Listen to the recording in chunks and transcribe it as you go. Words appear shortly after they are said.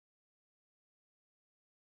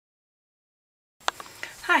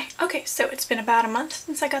Hi. Okay, so it's been about a month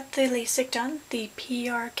since I got the LASIK done, the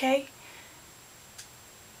PRK.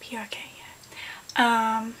 PRK,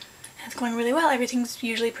 yeah. It's going really well. Everything's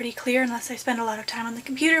usually pretty clear unless I spend a lot of time on the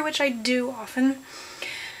computer, which I do often.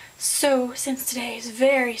 So, since today is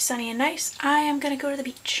very sunny and nice, I am gonna go to the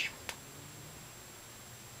beach.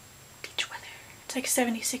 Beach weather. It's like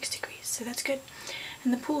 76 degrees, so that's good.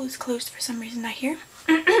 And the pool is closed for some reason, I hear.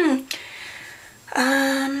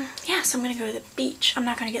 Yeah, so I'm gonna go to the beach. I'm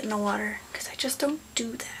not gonna get in the water because I just don't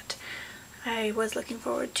do that. I was looking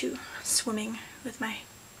forward to swimming with my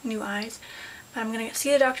new eyes, but I'm gonna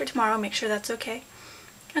see the doctor tomorrow, make sure that's okay,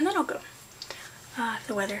 and then I'll go if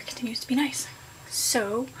the weather continues to be nice.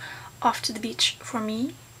 So, off to the beach for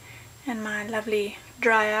me and my lovely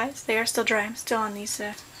dry eyes. They are still dry. I'm still on these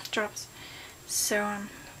drops. So,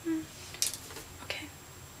 okay.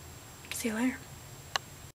 See you later.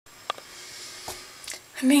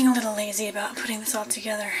 I'm being a little lazy about putting this all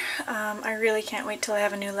together. I really can't wait till I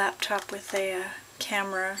have a new laptop with a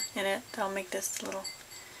camera in it. That'll make this a little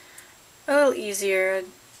easier.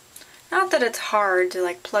 Not that it's hard to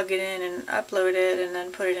like plug it in and upload it and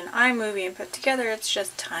then put it in iMovie and put it together. It's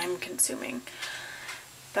just time consuming.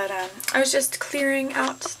 But I was just clearing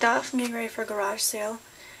out stuff and getting ready for a garage sale.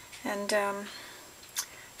 And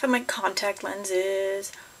found my contact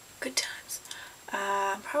lenses. Good times.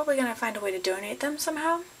 I'm probably going to find a way to donate them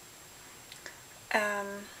somehow.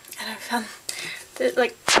 And I found that,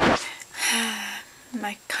 like,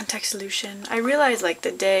 my contact solution. I realized, like,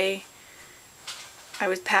 the day I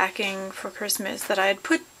was packing for Christmas that I had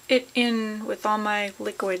put it in with all my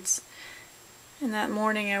liquids. And that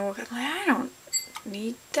morning I woke up like, I don't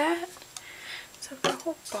need that. So I've got a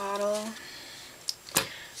whole bottle.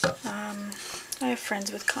 I have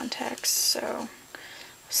friends with contacts, so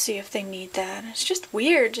see if they need that. It's just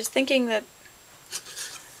weird just thinking that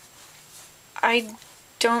I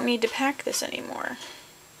don't need to pack this anymore.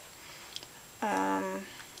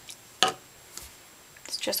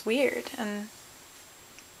 It's just weird. And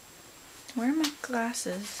where are my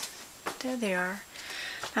glasses? There they are.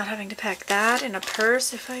 Not having to pack that in a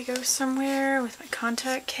purse if I go somewhere with my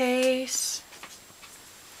contact case.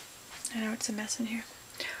 I know it's a mess in here.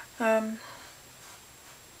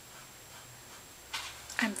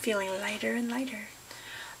 I'm feeling lighter and lighter.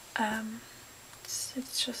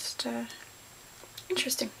 It's just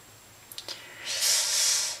interesting.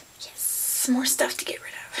 Yes, more stuff to get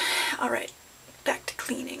rid of. Alright, back to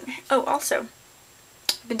cleaning. Oh, also,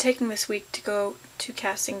 I've been taking this week to go to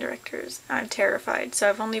casting directors. I'm terrified, so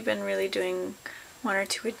I've only been really doing 1 or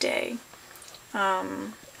 2 a day.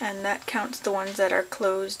 And that counts the ones that are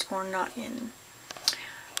closed or not in.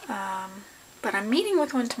 But I'm meeting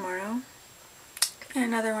with one tomorrow. And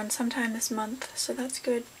another one sometime this month, so that's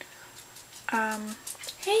good. Hey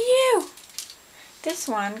you! This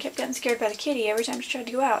one kept getting scared by the kitty every time she tried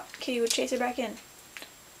to go out. The kitty would chase her back in.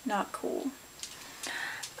 Not cool.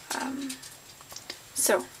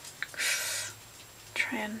 So,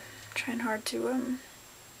 trying hard to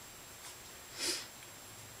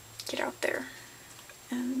get out there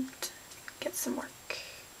and get some work.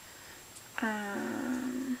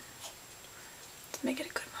 Let's make it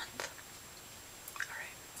a good month.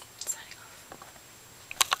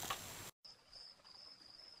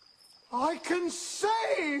 I can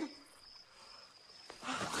see